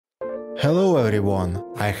Hello everyone!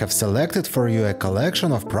 I have selected for you a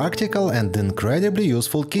collection of practical and incredibly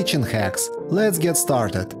useful kitchen hacks. Let's get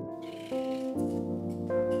started!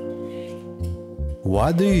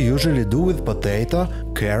 What do you usually do with potato,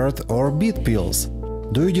 carrot or beet peels?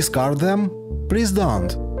 Do you discard them? Please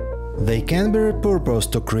don't! They can be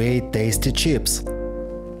repurposed to create tasty chips.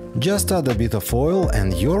 Just add a bit of oil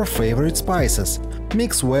and your favorite spices,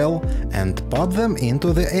 mix well and pop them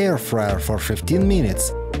into the air fryer for 15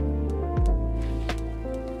 minutes.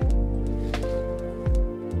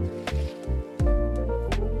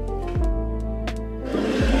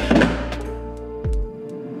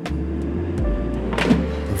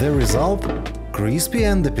 The result? Crispy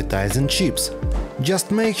and appetizing chips. Just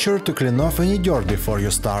make sure to clean off any dirt before you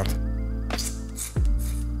start.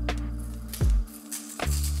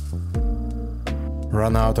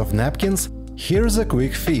 Run out of napkins? Here's a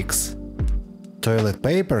quick fix. Toilet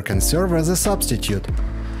paper can serve as a substitute.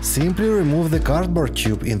 Simply remove the cardboard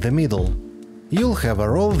tube in the middle. You'll have a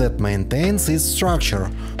roll that maintains its structure,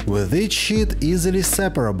 with each sheet easily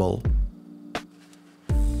separable.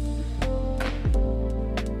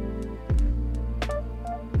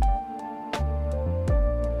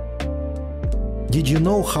 Did you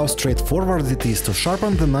know how straightforward it is to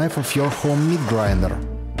sharpen the knife of your home meat grinder?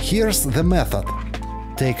 Here's the method.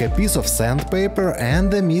 Take a piece of sandpaper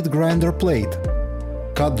and a meat grinder plate.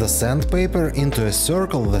 Cut the sandpaper into a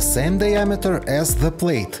circle the same diameter as the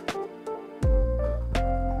plate.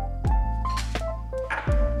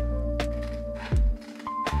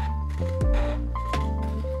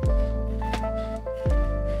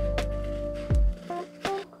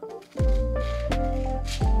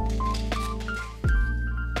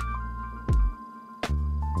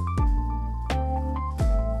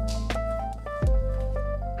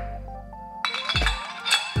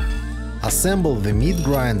 Assemble the meat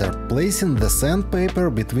grinder, placing the sandpaper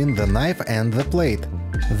between the knife and the plate.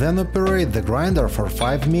 Then operate the grinder for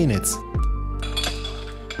 5 minutes.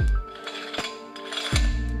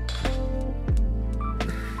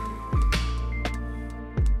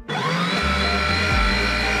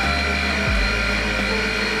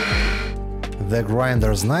 The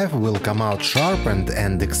grinder's knife will come out sharpened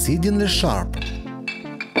and exceedingly sharp.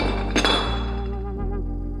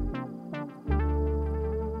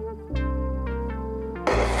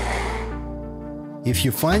 If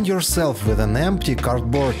you find yourself with an empty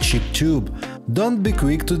cardboard chip tube, don't be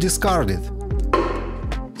quick to discard it.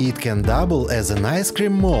 It can double as an ice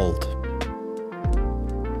cream mold.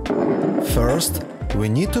 First, we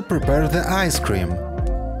need to prepare the ice cream.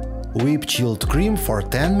 Whip chilled cream for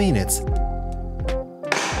 10 minutes.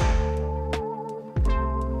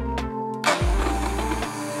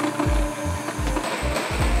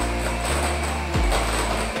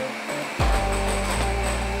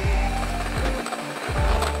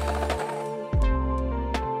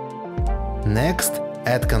 Next,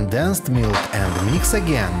 add condensed milk and mix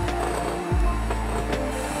again.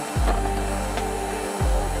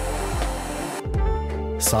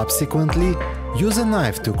 Subsequently, use a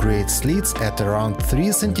knife to create slits at around 3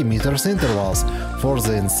 cm intervals for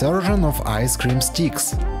the insertion of ice cream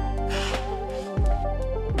sticks.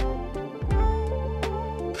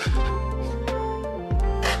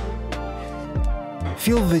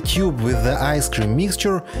 Fill the tube with the ice cream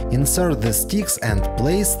mixture, insert the sticks and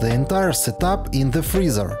place the entire setup in the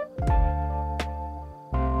freezer.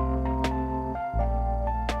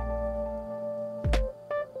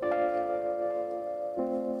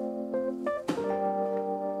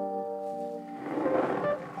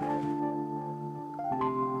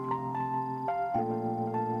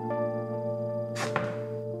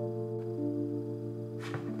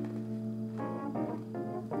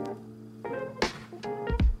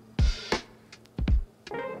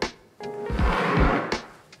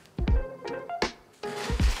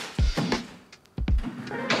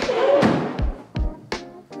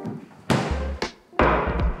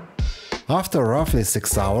 After roughly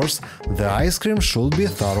 6 hours, the ice cream should be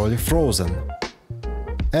thoroughly frozen.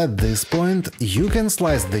 At this point, you can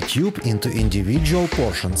slice the tube into individual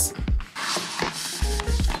portions.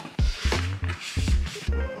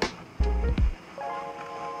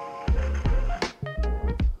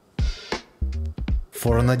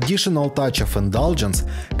 For an additional touch of indulgence,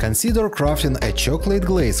 consider crafting a chocolate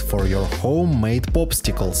glaze for your homemade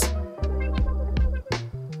popsicles.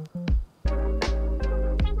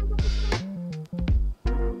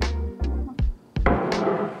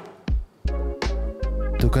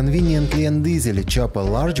 To conveniently and easily chop a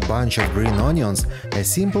large bunch of green onions, a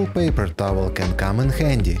simple paper towel can come in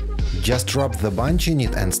handy. Just drop the bunch in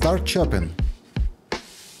it and start chopping.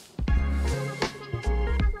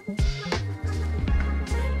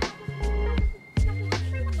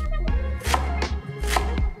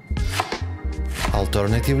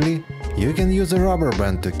 Alternatively, you can use a rubber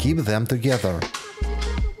band to keep them together.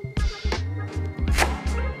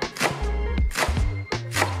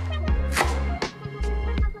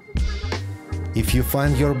 If you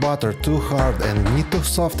find your butter too hard and need to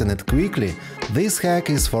soften it quickly, this hack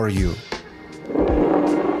is for you.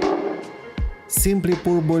 Simply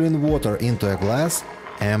pour boiling water into a glass,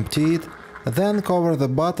 empty it, then cover the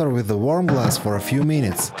butter with the warm glass for a few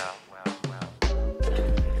minutes.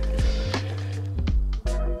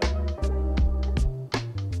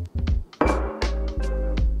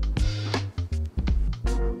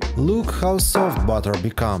 Look how soft butter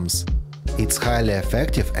becomes. It's highly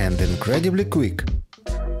effective and incredibly quick.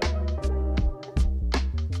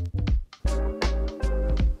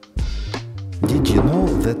 Did you know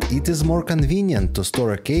that it is more convenient to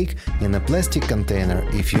store a cake in a plastic container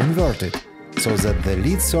if you invert it, so that the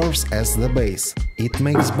lid serves as the base? It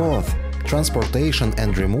makes both transportation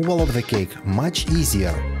and removal of the cake much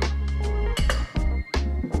easier.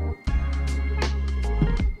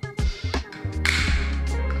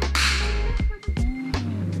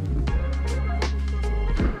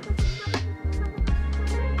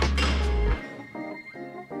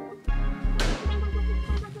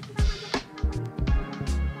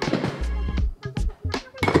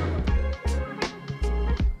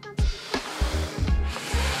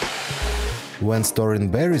 When storing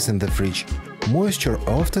berries in the fridge, moisture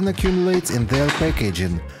often accumulates in their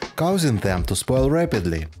packaging, causing them to spoil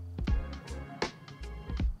rapidly.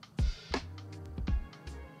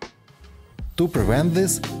 To prevent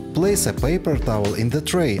this, place a paper towel in the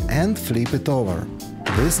tray and flip it over.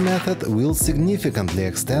 This method will significantly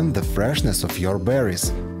extend the freshness of your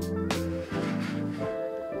berries.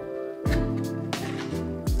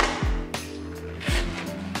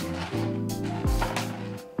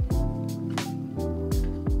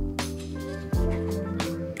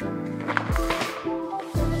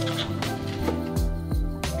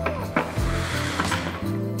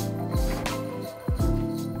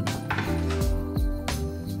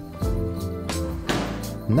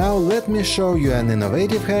 Now let me show you an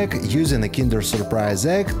innovative hack using a Kinder Surprise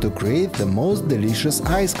egg to create the most delicious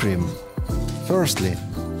ice cream. Firstly,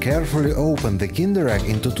 carefully open the Kinder egg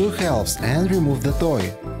into two halves and remove the toy.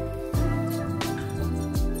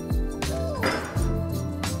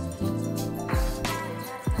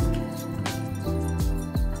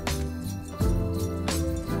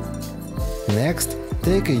 Next,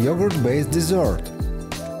 take a yogurt-based dessert.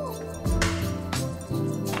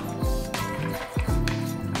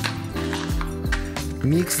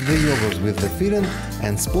 Mix the yogurt with the filling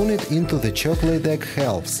and spoon it into the chocolate egg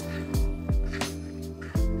halves.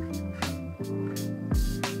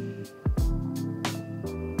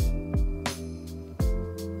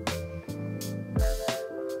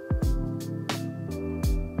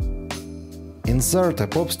 Insert a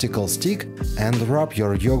popsicle stick and wrap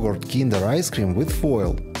your yogurt Kinder ice cream with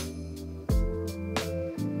foil.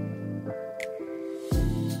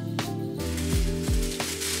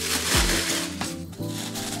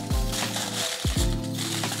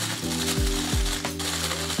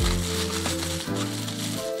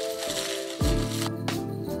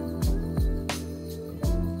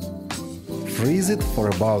 Freeze it for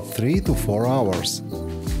about 3 to 4 hours.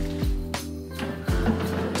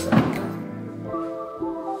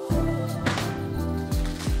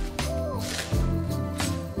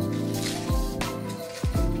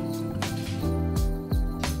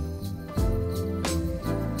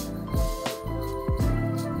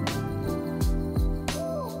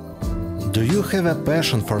 Do you have a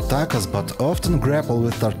passion for tacos but often grapple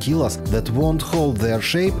with tortillas that won't hold their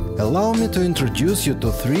shape? Allow me to introduce you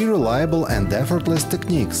to 3 reliable and effortless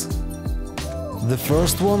techniques. The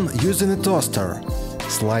first one, using a toaster.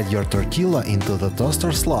 Slide your tortilla into the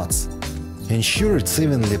toaster slots. Ensure it's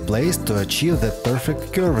evenly placed to achieve the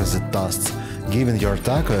perfect curve as it toasts, giving your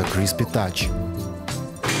taco a crispy touch.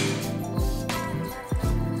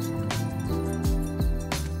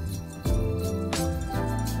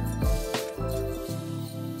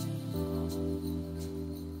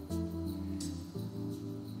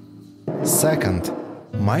 Second,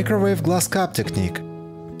 microwave glass cup technique.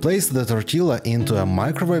 Place the tortilla into a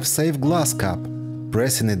microwave-safe glass cup,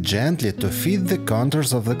 pressing it gently to fit the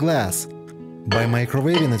contours of the glass. By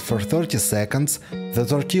microwaving it for 30 seconds, the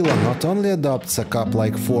tortilla not only adopts a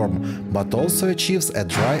cup-like form, but also achieves a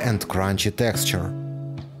dry and crunchy texture.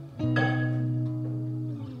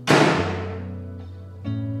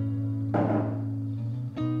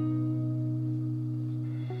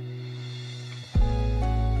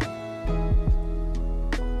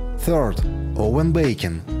 Third, oven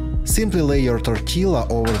baking. Simply lay your tortilla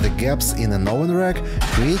over the gaps in an oven rack,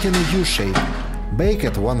 creating a U-shape. Bake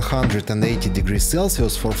at 180 degrees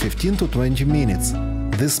Celsius for 15 to 20 minutes.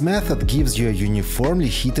 This method gives you a uniformly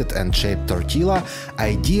heated and shaped tortilla,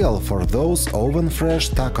 ideal for those oven-fresh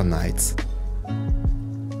taco nights.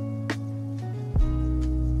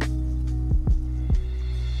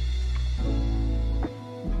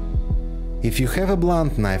 If you have a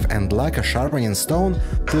blunt knife and lack a sharpening stone,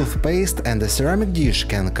 toothpaste and a ceramic dish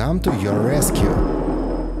can come to your rescue.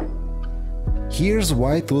 Here's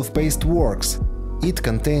why toothpaste works. It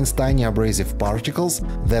contains tiny abrasive particles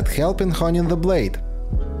that help in honing the blade.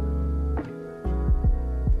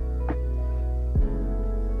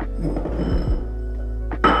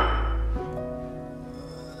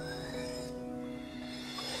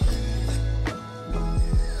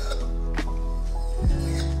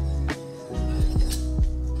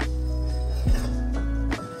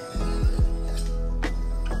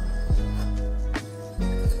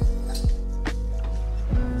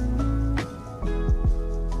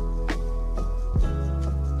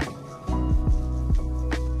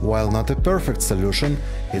 While not a perfect solution,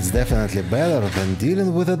 it's definitely better than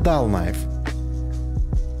dealing with a dull knife.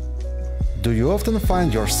 Do you often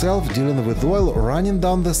find yourself dealing with oil running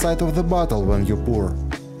down the side of the bottle when you pour?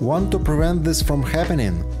 Want to prevent this from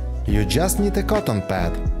happening? You just need a cotton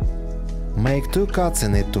pad. Make 2 cuts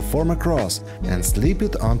in it to form a cross and slip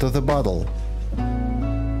it onto the bottle.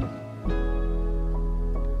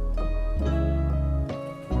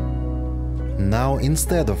 Now,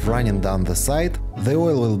 instead of running down the side, the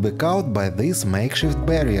oil will be caught by this makeshift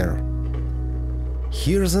barrier.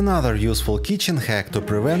 Here's another useful kitchen hack to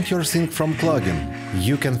prevent your sink from clogging.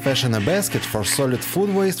 You can fashion a basket for solid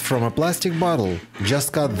food waste from a plastic bottle.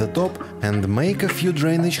 Just cut the top and make a few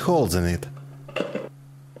drainage holes in it.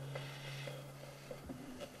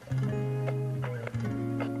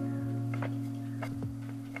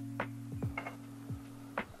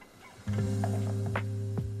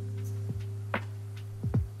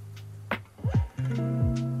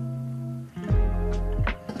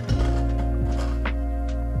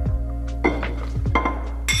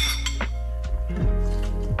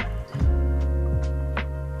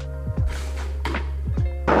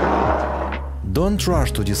 Don't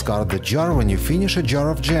rush to discard the jar when you finish a jar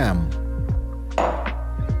of jam.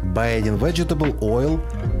 By adding vegetable oil,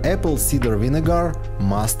 apple cider vinegar,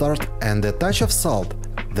 mustard and a touch of salt,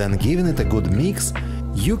 then giving it a good mix,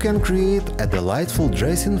 you can create a delightful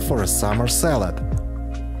dressing for a summer salad.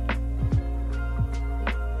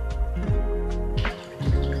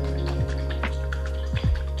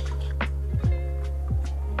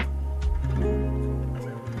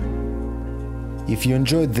 If you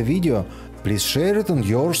enjoyed the video, please share it on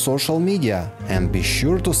your social media and be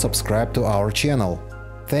sure to subscribe to our channel.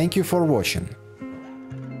 Thank you for watching.